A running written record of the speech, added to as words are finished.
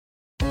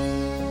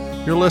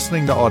You're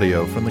listening to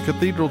audio from the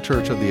Cathedral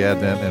Church of the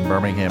Advent in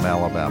Birmingham,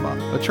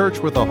 Alabama, a church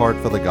with a heart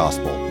for the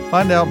gospel.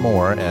 Find out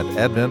more at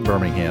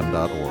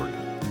adventbirmingham.org.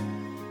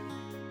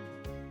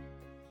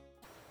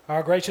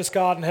 Our gracious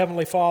God and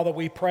Heavenly Father,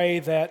 we pray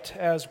that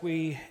as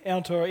we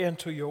enter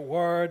into your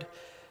word,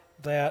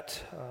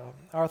 that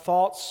our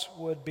thoughts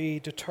would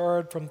be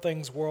deterred from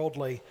things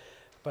worldly,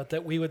 but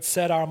that we would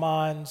set our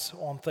minds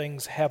on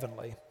things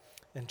heavenly.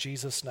 In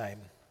Jesus' name,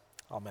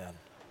 amen.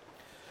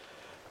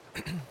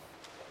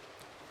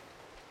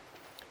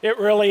 It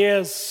really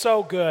is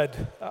so good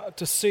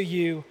to see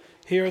you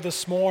here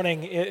this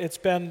morning. It's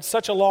been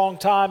such a long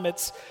time.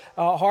 It's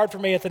hard for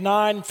me. At the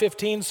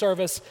 9:15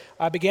 service,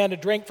 I began to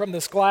drink from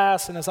this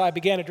glass, and as I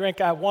began to drink,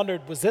 I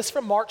wondered, was this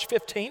from March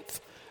 15th?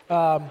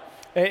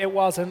 It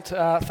wasn't.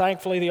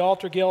 Thankfully, the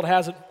Altar Guild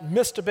hasn't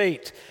missed a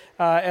beat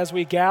as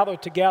we gather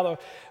together.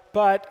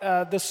 But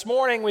this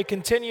morning, we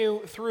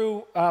continue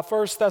through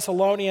 1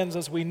 Thessalonians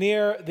as we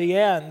near the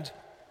end.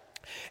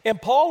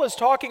 And Paul is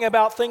talking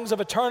about things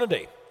of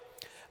eternity.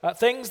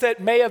 Things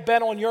that may have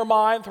been on your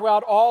mind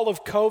throughout all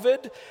of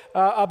COVID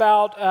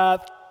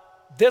about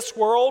this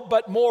world,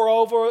 but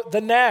moreover,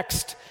 the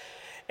next.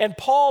 And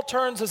Paul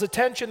turns his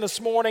attention this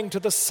morning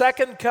to the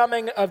second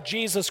coming of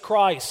Jesus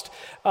Christ.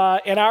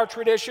 In our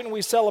tradition,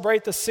 we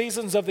celebrate the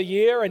seasons of the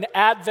year, and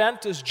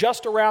Advent is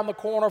just around the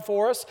corner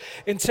for us.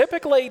 And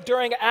typically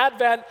during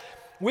Advent,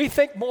 we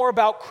think more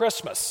about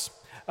Christmas.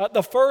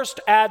 The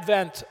first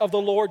advent of the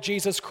Lord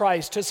Jesus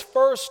Christ, his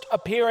first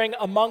appearing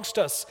amongst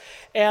us.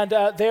 And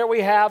there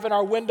we have in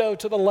our window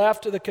to the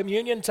left of the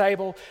communion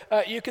table,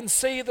 you can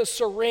see the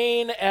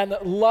serene and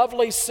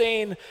lovely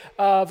scene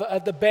of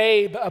the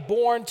babe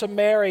born to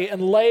Mary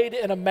and laid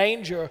in a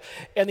manger,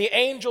 and the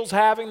angels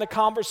having the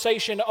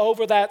conversation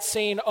over that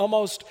scene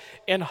almost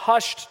in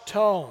hushed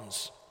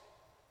tones.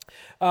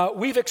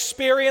 We've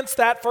experienced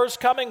that first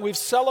coming, we've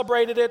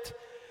celebrated it.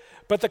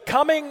 But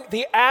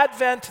the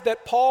advent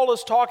that Paul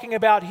is talking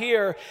about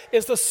here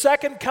is the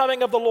second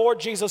coming of the Lord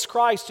Jesus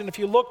Christ. And if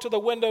you look to the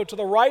window to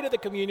the right of the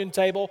communion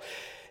table,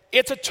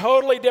 it's a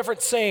totally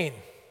different scene.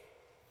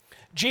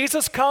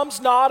 Jesus comes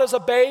not as a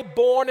babe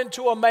born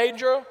into a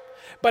manger,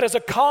 but as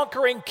a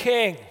conquering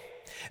king.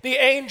 The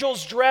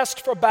angels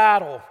dressed for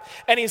battle,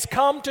 and he's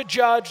come to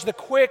judge the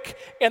quick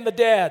and the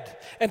dead,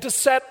 and to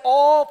set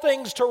all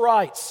things to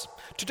rights,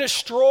 to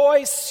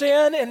destroy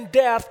sin and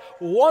death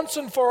once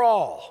and for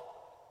all.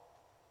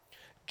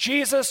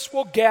 Jesus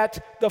will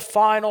get the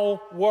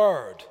final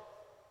word.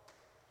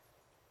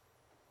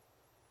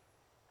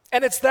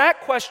 And it's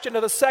that question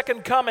of the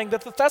second coming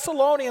that the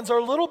Thessalonians are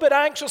a little bit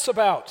anxious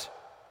about.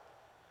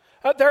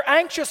 They're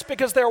anxious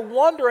because they're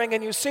wondering,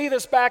 and you see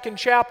this back in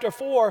chapter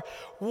 4,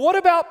 what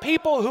about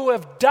people who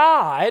have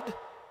died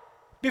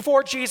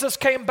before Jesus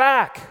came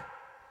back?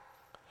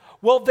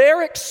 Will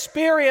their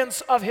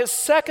experience of his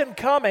second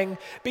coming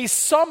be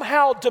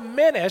somehow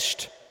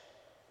diminished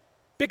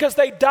because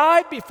they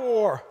died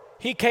before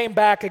he came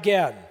back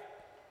again?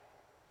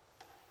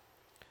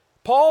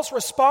 Paul's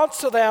response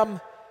to them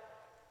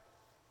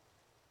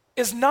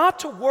is not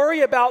to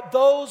worry about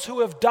those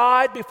who have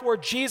died before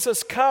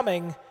Jesus'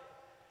 coming,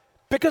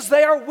 because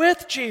they are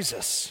with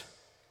Jesus.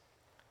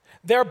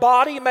 Their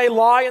body may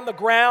lie in the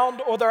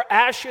ground or their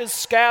ashes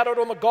scattered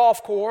on the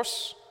golf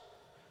course,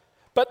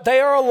 but they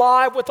are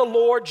alive with the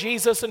Lord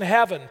Jesus in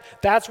heaven.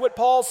 That's what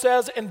Paul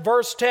says in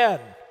verse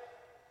 10.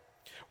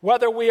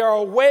 Whether we are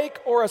awake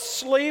or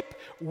asleep,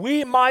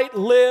 we might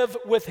live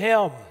with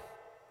him.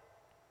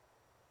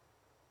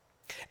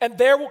 And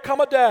there will come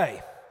a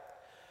day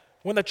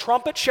when the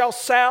trumpet shall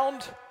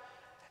sound,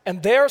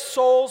 and their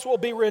souls will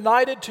be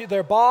united to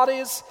their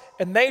bodies,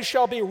 and they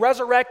shall be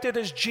resurrected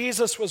as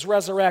Jesus was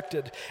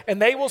resurrected. And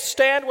they will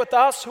stand with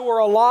us who are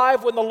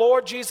alive when the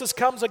Lord Jesus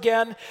comes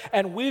again,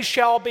 and we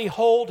shall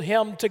behold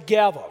him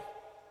together.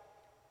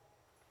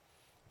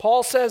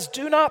 Paul says,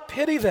 do not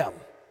pity them,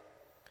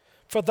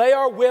 for they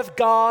are with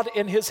God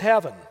in his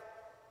heaven.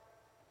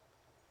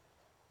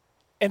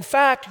 In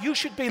fact, you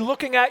should be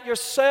looking at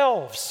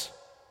yourselves,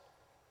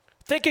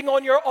 thinking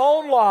on your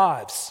own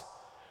lives,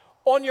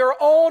 on your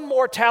own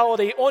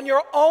mortality, on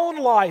your own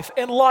life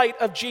in light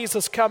of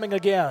Jesus coming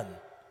again.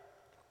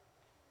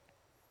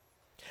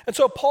 And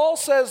so Paul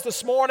says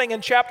this morning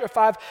in chapter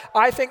 5,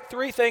 I think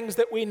three things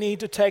that we need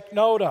to take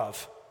note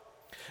of.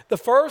 The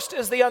first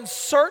is the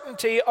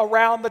uncertainty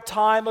around the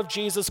time of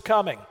Jesus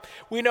coming.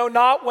 We know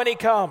not when he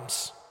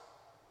comes.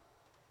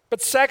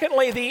 But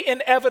secondly, the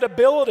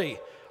inevitability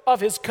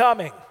of his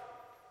coming,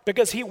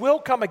 because he will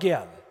come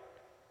again.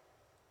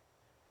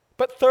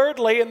 But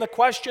thirdly, and the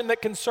question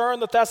that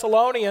concerned the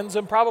Thessalonians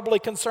and probably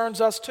concerns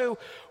us too,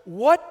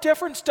 what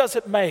difference does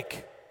it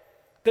make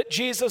that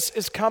Jesus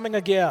is coming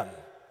again?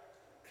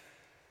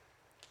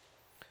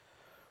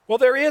 Well,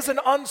 there is an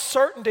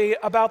uncertainty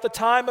about the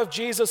time of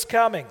Jesus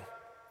coming.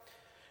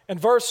 In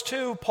verse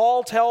 2,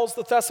 Paul tells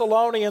the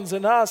Thessalonians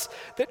and us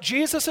that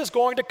Jesus is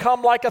going to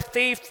come like a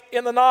thief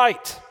in the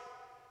night.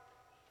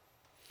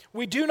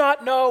 We do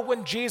not know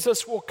when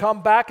Jesus will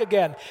come back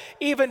again.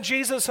 Even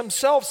Jesus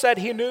himself said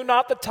he knew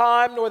not the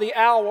time nor the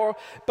hour,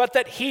 but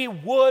that he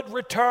would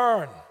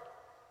return.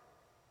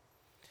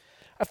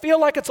 I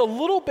feel like it's a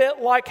little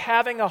bit like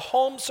having a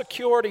home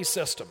security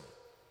system.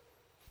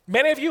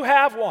 Many of you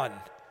have one,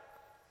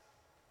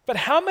 but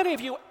how many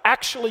of you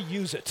actually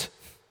use it?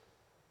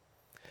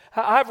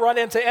 I've run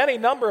into any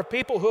number of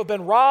people who have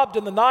been robbed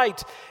in the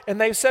night,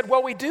 and they've said,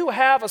 well, we do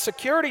have a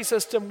security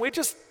system, we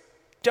just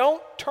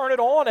don't turn it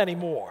on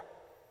anymore.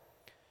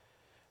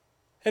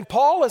 And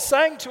Paul is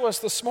saying to us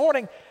this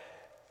morning,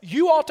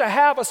 you ought to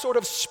have a sort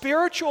of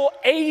spiritual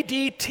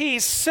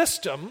ADT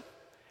system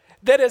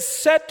that is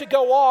set to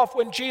go off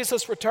when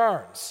Jesus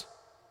returns.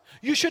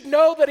 You should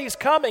know that he's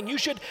coming. You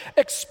should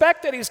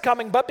expect that he's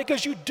coming, but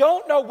because you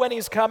don't know when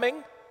he's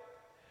coming,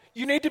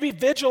 you need to be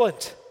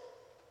vigilant.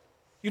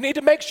 You need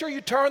to make sure you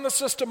turn the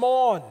system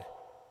on.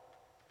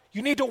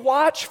 You need to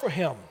watch for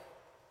him.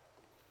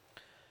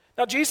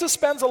 Now, Jesus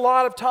spends a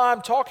lot of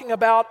time talking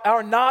about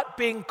our not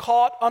being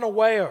caught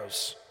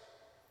unawares.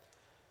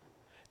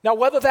 Now,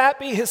 whether that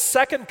be his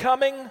second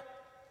coming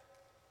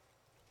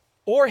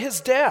or his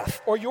death,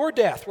 or your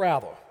death,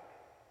 rather,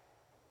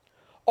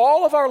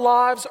 all of our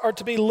lives are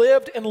to be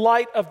lived in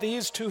light of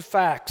these two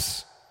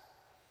facts.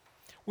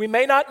 We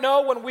may not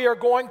know when we are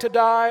going to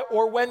die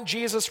or when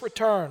Jesus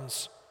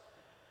returns,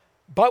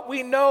 but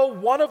we know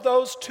one of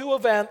those two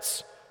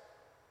events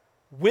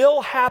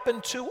will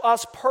happen to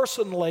us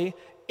personally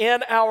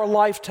in our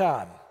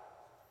lifetime.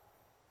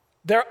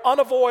 They're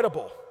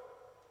unavoidable.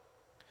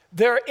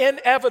 They're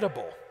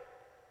inevitable.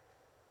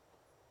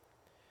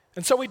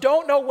 And so we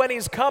don't know when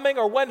he's coming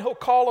or when he'll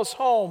call us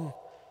home,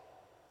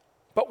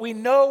 but we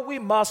know we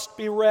must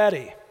be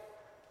ready.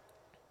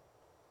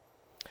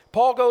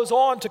 Paul goes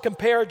on to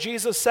compare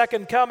Jesus'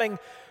 second coming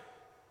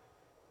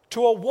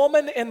to a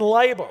woman in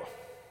labor.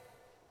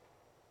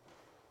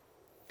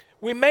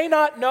 We may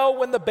not know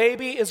when the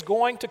baby is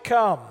going to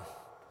come,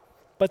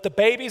 but the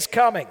baby's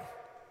coming.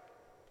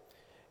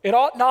 It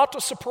ought not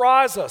to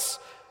surprise us,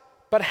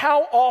 but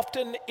how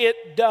often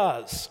it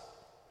does.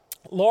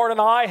 Lauren and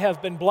I have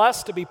been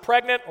blessed to be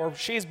pregnant, or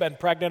she's been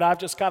pregnant, I've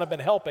just kind of been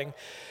helping.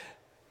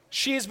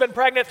 She's been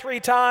pregnant 3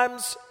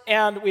 times,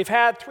 and we've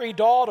had 3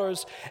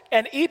 daughters,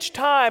 and each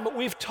time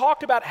we've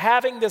talked about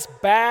having this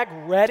bag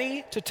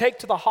ready to take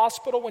to the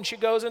hospital when she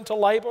goes into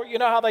labor. You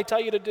know how they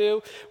tell you to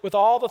do with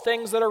all the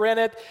things that are in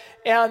it?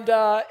 And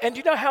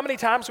you know how many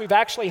times we've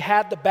actually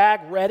had the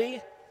bag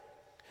ready?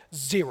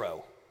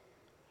 0.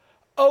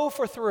 0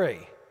 for 3.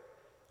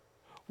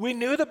 We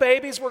knew the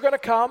babies were going to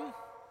come.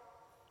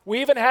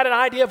 We even had an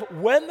idea of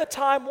when the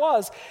time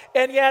was,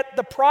 and yet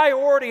the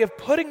priority of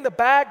putting the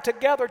bag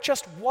together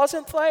just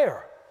wasn't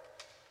there.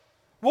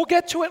 We'll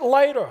get to it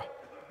later,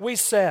 we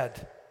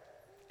said.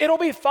 It'll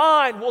be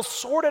fine, we'll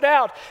sort it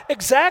out,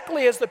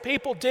 exactly as the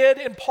people did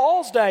in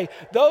Paul's day,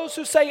 those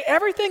who say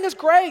everything is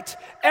great,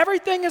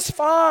 everything is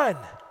fine.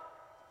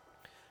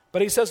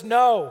 But he says,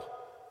 no,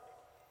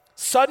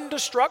 sudden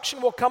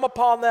destruction will come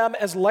upon them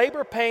as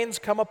labor pains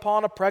come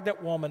upon a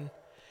pregnant woman,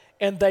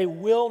 and they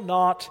will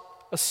not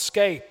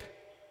escape.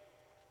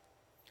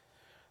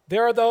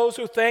 There are those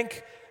who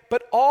think,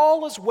 but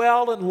all is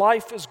well and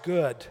life is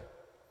good.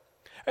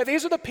 And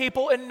these are the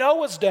people in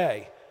Noah's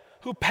day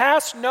who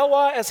passed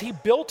Noah as he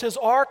built his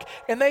ark,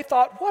 and they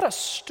thought, what a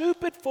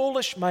stupid,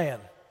 foolish man.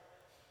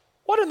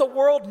 What in the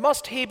world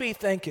must he be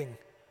thinking?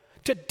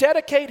 To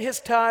dedicate his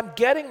time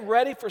getting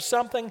ready for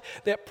something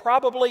that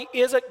probably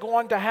isn't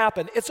going to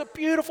happen. It's a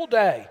beautiful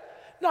day,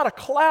 not a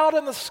cloud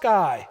in the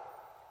sky.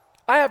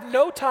 I have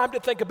no time to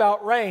think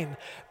about rain.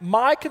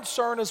 My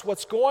concern is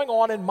what's going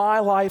on in my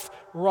life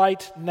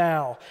right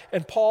now.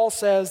 And Paul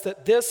says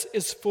that this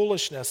is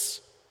foolishness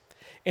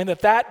and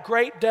that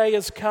great day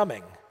is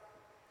coming.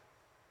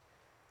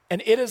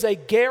 And it is a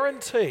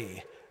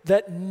guarantee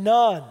that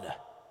none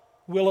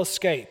will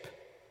escape.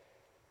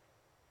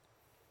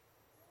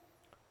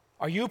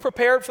 Are you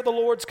prepared for the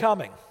Lord's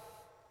coming?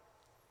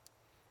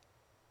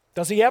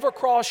 Does he ever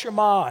cross your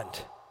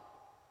mind?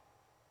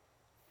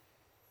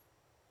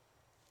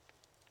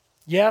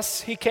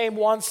 Yes, he came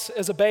once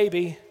as a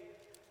baby,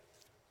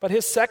 but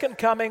his second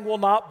coming will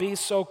not be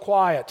so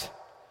quiet.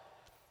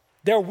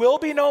 There will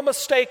be no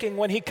mistaking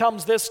when he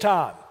comes this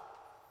time.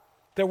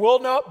 There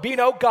will be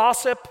no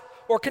gossip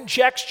or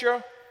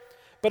conjecture,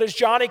 but as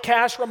Johnny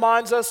Cash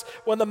reminds us,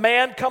 when the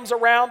man comes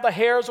around, the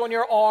hairs on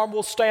your arm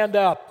will stand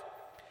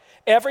up.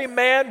 Every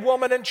man,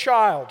 woman, and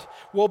child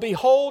will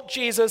behold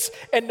Jesus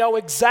and know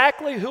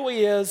exactly who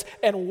he is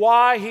and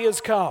why he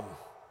has come.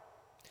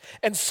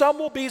 And some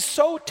will be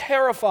so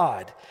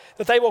terrified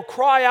that they will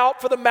cry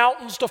out for the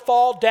mountains to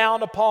fall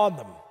down upon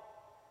them.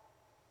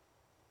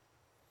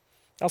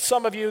 Now,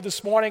 some of you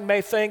this morning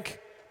may think,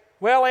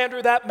 well,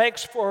 Andrew, that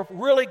makes for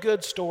really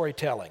good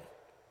storytelling.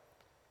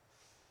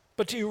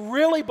 But do you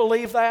really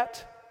believe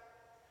that?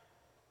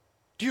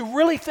 Do you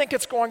really think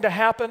it's going to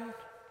happen?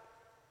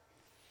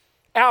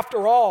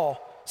 After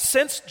all,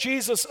 since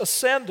Jesus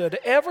ascended,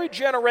 every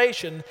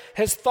generation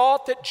has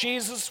thought that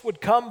Jesus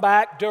would come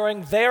back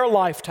during their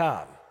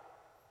lifetime.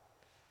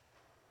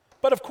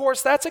 But of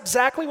course, that's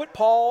exactly what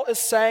Paul is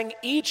saying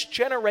each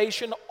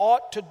generation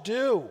ought to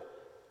do.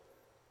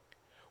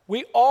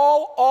 We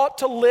all ought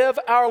to live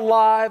our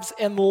lives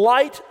in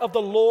light of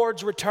the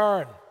Lord's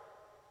return.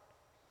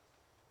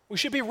 We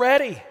should be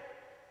ready.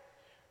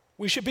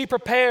 We should be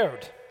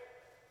prepared.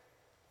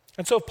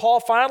 And so Paul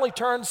finally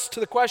turns to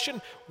the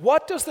question,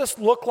 what does this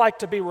look like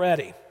to be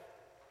ready?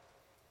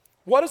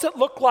 What does it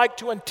look like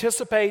to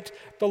anticipate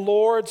the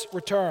Lord's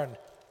return?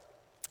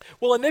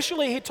 Well,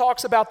 initially he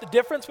talks about the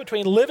difference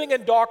between living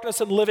in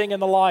darkness and living in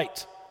the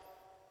light.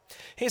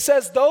 He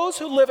says those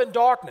who live in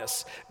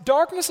darkness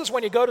is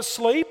when you go to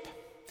sleep,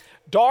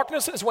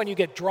 darkness is when you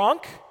get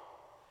drunk,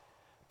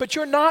 but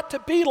you're not to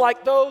be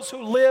like those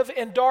who live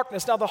in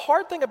darkness. Now, the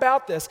hard thing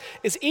about this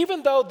is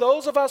even though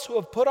those of us who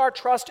have put our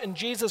trust in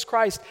Jesus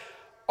Christ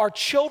are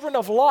children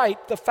of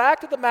light, the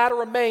fact of the matter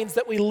remains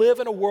that we live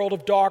in a world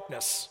of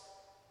darkness.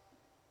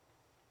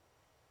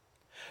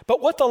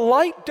 But what the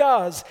light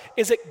does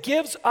is it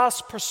gives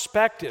us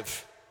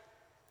perspective.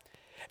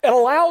 It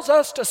allows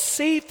us to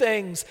see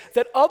things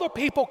that other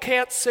people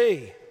can't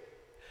see.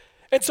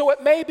 And so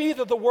it may be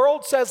that the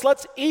world says,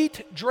 let's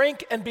eat,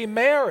 drink, and be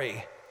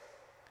merry.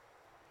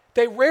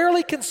 They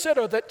rarely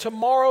consider that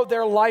tomorrow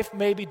their life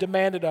may be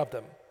demanded of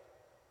them.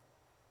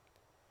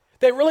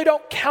 They really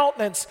don't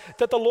countenance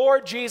that the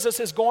Lord Jesus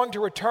is going to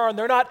return.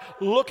 They're not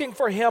looking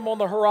for him on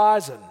the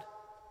horizon.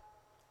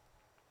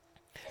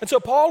 And so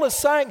Paul is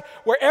saying,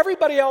 where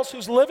everybody else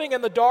who's living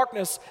in the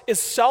darkness is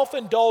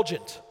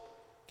self-indulgent,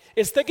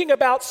 is thinking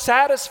about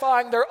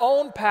satisfying their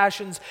own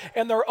passions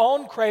and their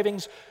own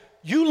cravings,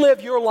 you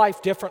live your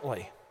life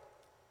differently.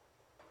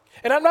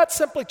 And I'm not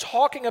simply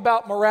talking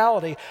about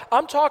morality.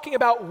 I'm talking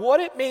about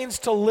what it means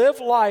to live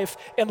life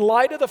in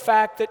light of the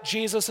fact that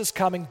Jesus is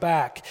coming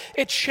back.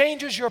 It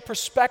changes your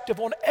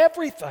perspective on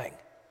everything.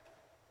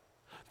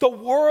 The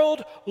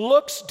world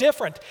looks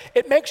different.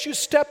 It makes you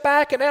step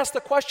back and ask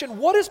the question,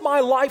 what is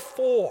my life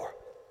for?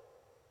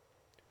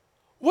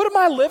 What am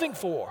I living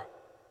for?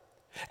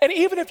 And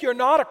even if you're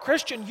not a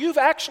Christian, you've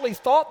actually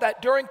thought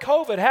that during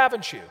COVID,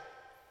 haven't you?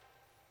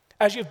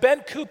 As you've been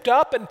cooped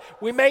up, and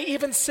we may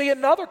even see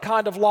another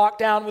kind of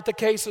lockdown with the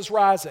cases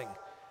rising.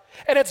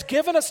 And it's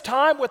given us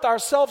time with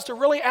ourselves to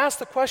really ask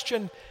the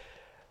question,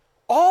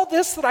 all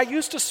this that I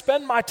used to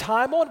spend my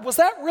time on, was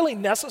that really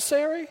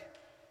necessary?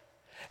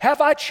 Have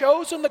I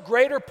chosen the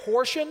greater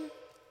portion?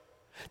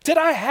 Did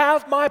I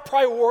have my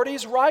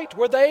priorities right?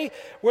 Were they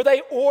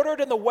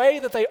ordered in the way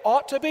that they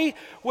ought to be?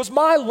 Was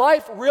my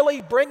life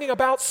really bringing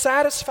about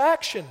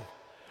satisfaction?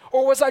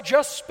 Or was I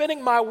just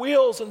spinning my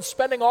wheels and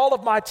spending all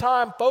of my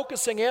time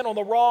focusing in on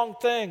the wrong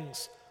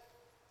things?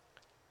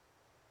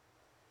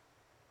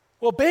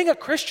 Well, being a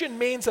Christian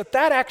means that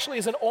actually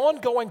is an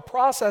ongoing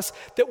process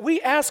that we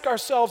ask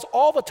ourselves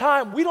all the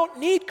time. We don't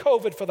need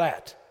COVID for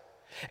that.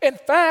 In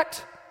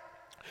fact,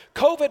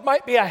 COVID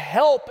might be a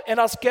help in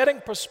us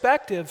getting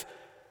perspective,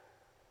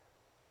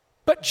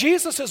 but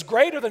Jesus is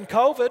greater than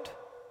COVID.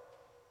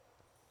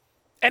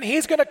 And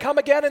he's going to come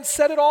again and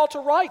set it all to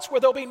rights,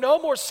 where there'll be no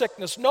more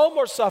sickness, no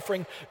more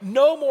suffering,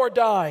 no more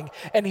dying.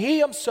 And he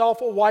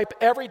himself will wipe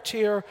every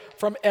tear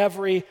from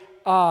every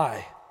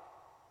eye.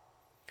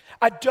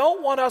 I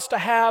don't want us to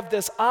have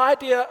this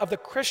idea of the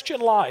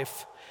Christian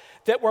life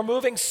that we're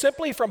moving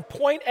simply from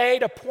point A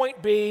to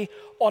point B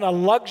on a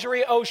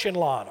luxury ocean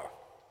liner.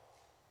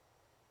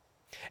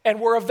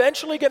 And we're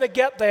eventually going to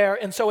get there,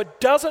 and so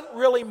it doesn't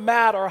really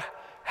matter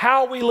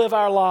how we live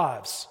our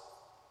lives.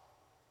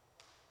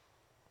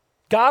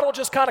 God will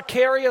just kind of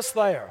carry us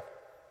there.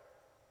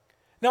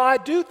 Now, I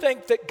do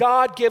think that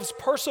God gives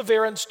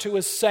perseverance to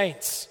his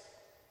saints,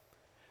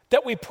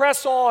 that we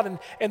press on,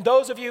 and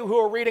those of you who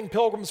are reading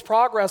Pilgrim's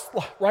Progress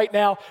right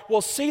now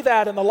will see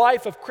that in the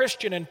life of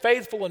Christian and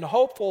Faithful and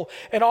Hopeful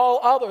and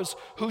all others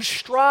who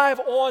strive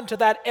on to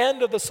that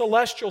end of the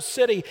celestial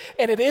city,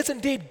 and it is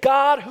indeed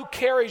God who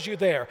carries you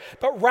there.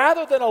 But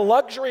rather than a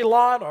luxury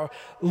liner,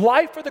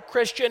 life for the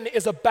Christian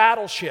is a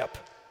battleship.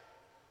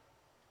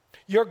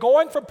 You're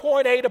going from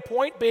point A to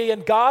point B,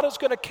 and God is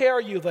going to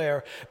carry you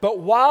there. But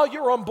while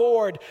you're on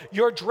board,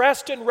 you're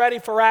dressed and ready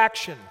for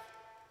action.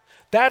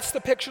 That's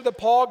the picture that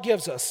Paul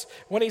gives us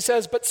when he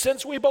says, "But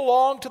since we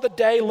belong to the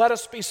day, let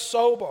us be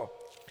sober,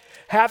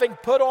 having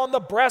put on the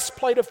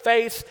breastplate of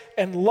faith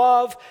and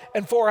love,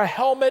 and for a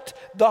helmet,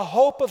 the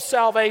hope of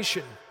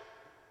salvation."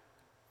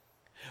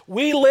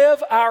 We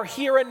live our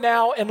here and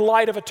now in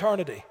light of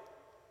eternity.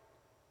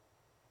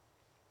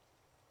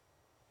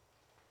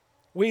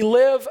 We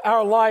live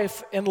our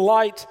life in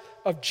light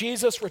of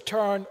Jesus'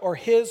 return or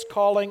his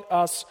calling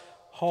us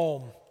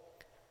home.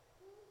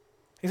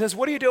 He says,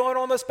 what are you doing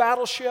on this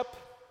battleship?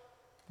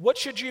 What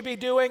should you be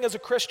doing as a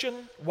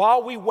Christian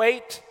while we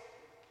wait?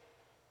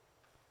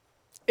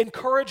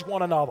 Encourage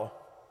one another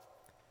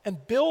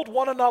and build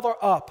one another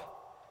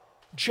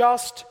up,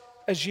 just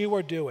as you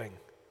are doing.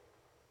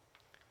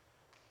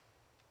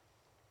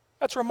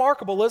 That's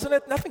remarkable, isn't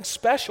it? Nothing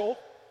special.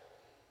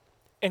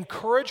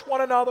 Encourage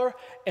one another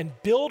and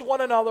build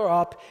one another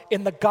up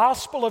in the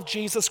gospel of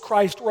Jesus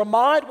Christ.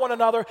 Remind one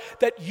another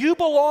that you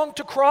belong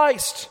to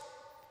Christ.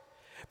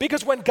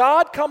 Because when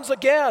God comes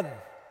again,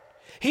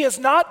 he has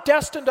not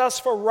destined us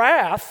for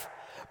wrath,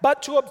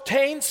 but to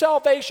obtain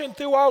salvation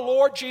through our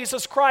Lord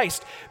Jesus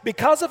Christ.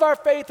 Because of our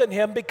faith in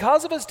him,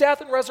 because of his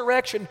death and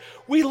resurrection,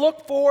 we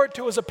look forward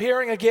to his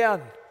appearing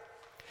again.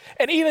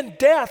 And even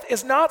death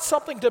is not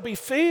something to be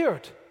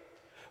feared,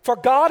 for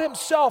God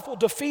himself will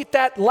defeat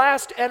that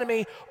last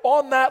enemy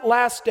on that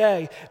last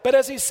day. But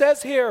as he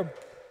says here,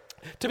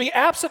 to be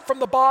absent from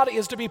the body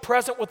is to be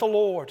present with the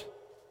Lord.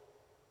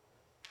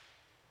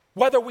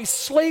 Whether we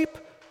sleep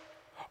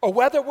or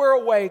whether we're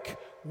awake,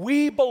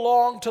 we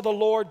belong to the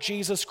Lord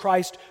Jesus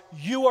Christ.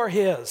 You are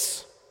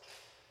his.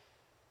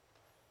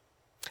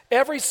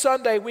 Every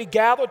Sunday we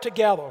gather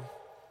together.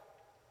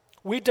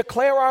 We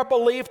declare our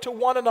belief to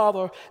one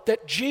another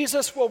that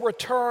Jesus will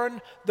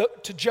return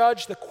to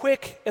judge the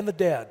quick and the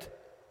dead.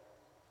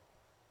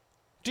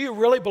 Do you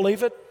really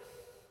believe it?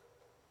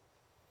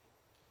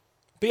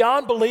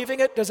 Beyond believing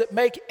it, does it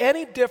make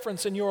any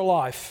difference in your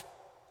life?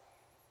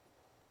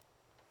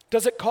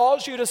 Does it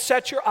cause you to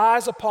set your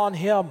eyes upon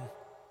him?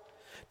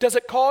 Does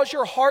it cause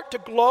your heart to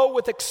glow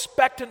with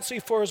expectancy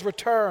for his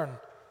return?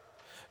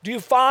 Do you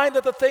find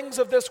that the things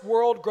of this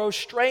world grow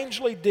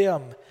strangely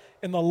dim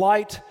in the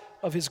light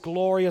of his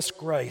glorious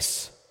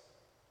grace?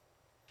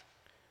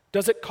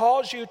 Does it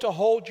cause you to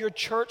hold your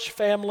church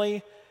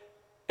family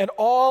and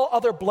all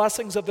other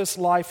blessings of this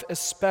life as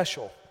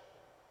special?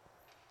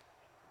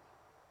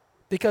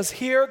 Because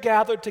here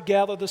gathered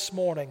together this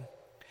morning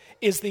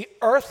is the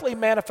earthly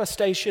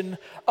manifestation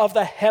of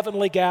the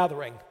heavenly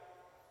gathering.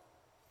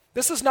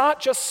 This is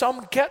not just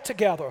some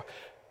get-together,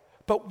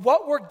 but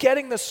what we're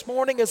getting this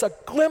morning is a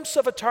glimpse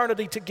of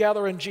eternity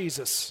together in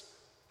Jesus.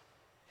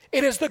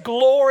 It is the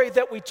glory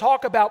that we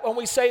talk about when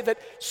we say that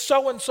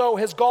so-and-so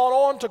has gone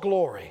on to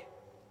glory.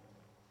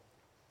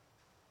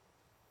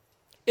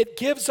 It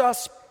gives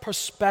us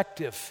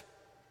perspective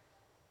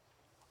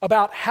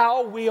about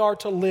how we are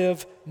to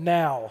live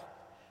now.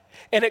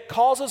 And it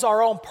causes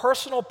our own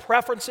personal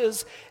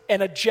preferences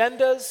and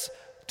agendas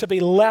to be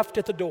left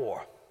at the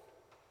door,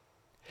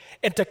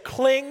 and to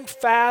cling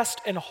fast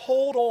and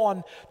hold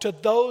on to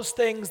those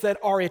things that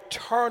are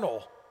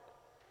eternal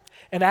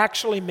and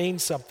actually mean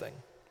something.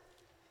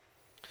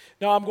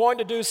 Now, I'm going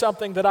to do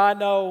something that I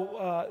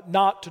know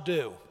not to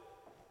do,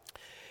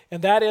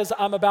 and that is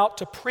I'm about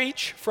to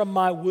preach from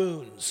my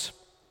wounds.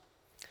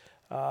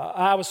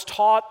 I was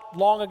taught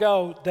long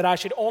ago that I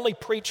should only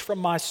preach from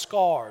my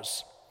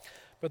scars,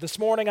 but this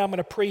morning I'm going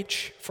to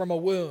preach from a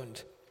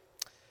wound.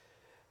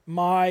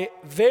 My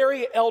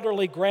very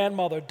elderly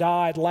grandmother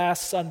died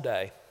last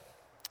Sunday,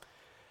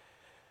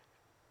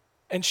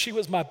 and she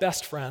was my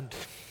best friend.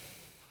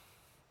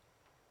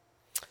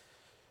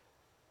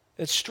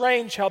 It's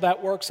strange how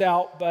that works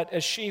out, but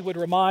as she would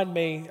remind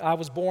me, I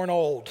was born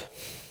old,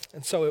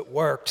 and so it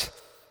worked.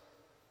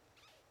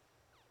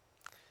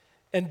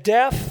 And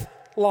death,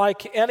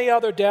 like any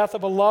other death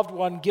of a loved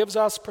one, gives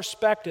us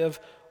perspective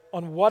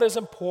on what is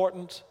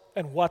important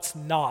and what's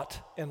not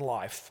in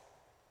life.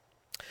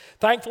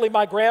 Thankfully,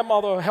 my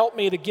grandmother helped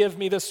me to give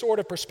me this sort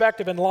of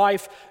perspective in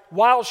life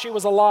while she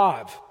was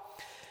alive.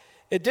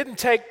 It didn't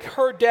take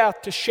her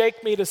death to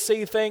shake me to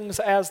see things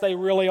as they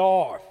really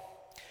are.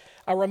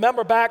 I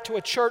remember back to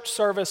a church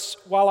service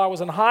while I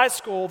was in high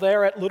school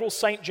there at Little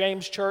St.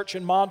 James Church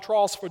in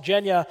Montrose,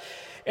 Virginia,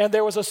 and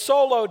there was a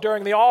solo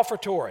during the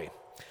offertory.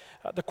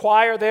 The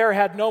choir there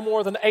had no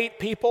more than 8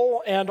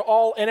 people, and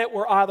all in it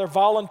were either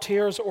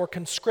volunteers or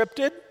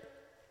conscripted.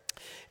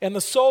 And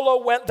the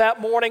solo went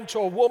that morning to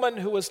a woman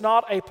who was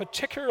not a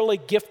particularly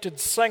gifted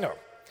singer,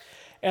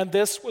 and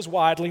this was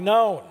widely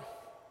known.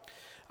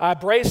 I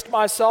braced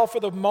myself for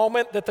the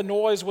moment that the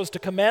noise was to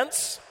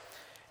commence,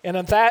 and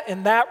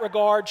in that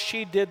regard,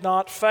 she did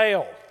not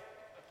fail.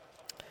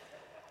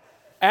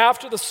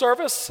 After the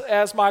service,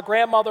 as my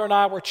grandmother and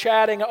I were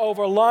chatting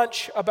over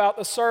lunch about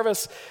the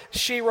service,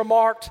 she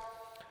remarked,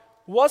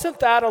 "Wasn't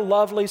that a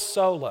lovely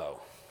solo?"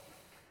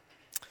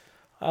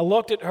 I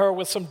looked at her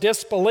with some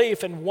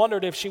disbelief and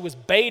wondered if she was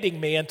baiting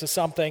me into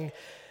something.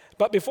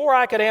 But before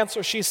I could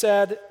answer, she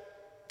said,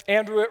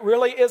 "Andrew, it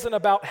really isn't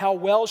about how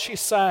well she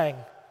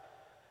sang,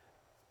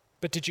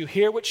 but did you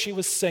hear what she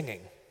was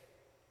singing?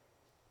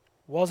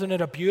 Wasn't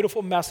it a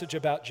beautiful message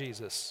about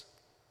Jesus?"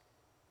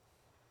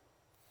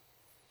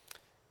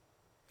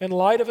 In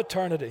light of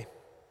eternity,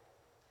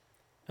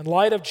 in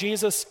light of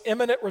Jesus'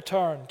 imminent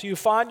return, do you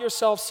find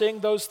yourself seeing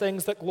those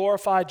things that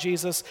glorify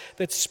Jesus,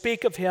 that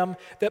speak of him,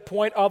 that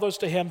point others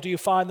to him? Do you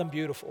find them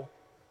beautiful?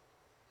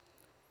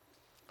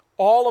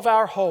 All of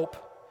our hope,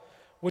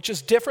 which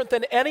is different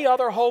than any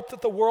other hope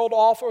that the world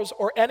offers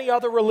or any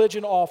other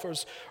religion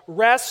offers,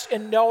 rests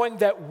in knowing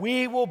that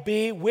we will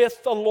be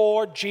with the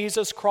Lord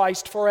Jesus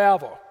Christ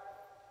forever.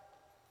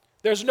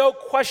 There's no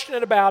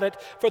question about it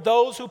for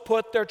those who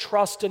put their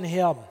trust in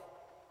him.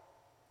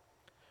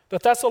 The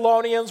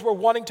Thessalonians were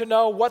wanting to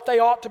know what they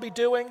ought to be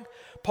doing.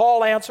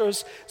 Paul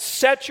answers,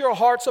 "Set your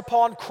hearts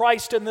upon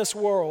Christ in this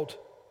world.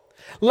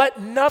 Let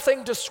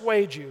nothing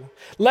dissuade you.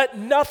 Let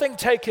nothing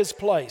take his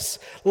place.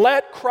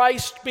 Let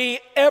Christ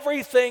be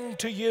everything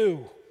to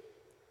you,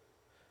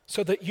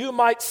 so that you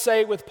might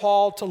say with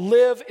Paul, to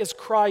live is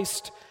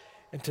Christ,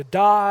 and to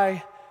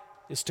die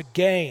is to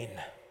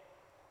gain."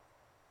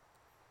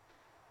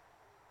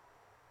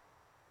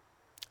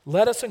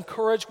 Let us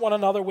encourage one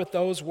another with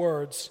those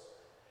words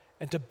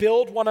and to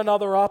build one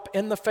another up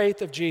in the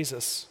faith of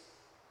Jesus.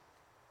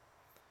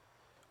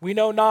 We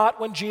know not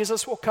when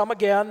Jesus will come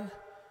again,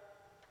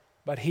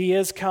 but he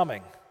is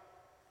coming.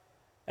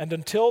 And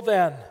until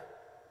then,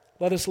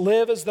 let us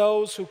live as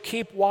those who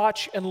keep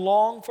watch and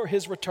long for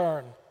his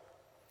return,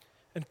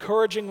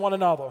 encouraging one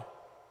another,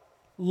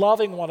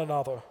 loving one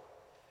another,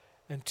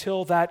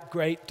 until that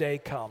great day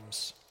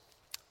comes.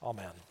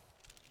 Amen.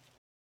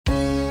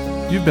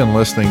 You've been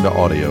listening to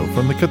audio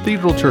from the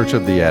Cathedral Church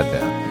of the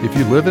Advent. If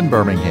you live in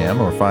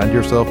Birmingham or find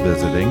yourself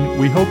visiting,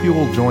 we hope you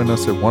will join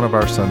us at one of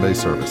our Sunday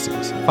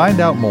services. Find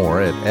out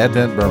more at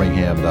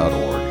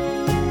adventbirmingham.org.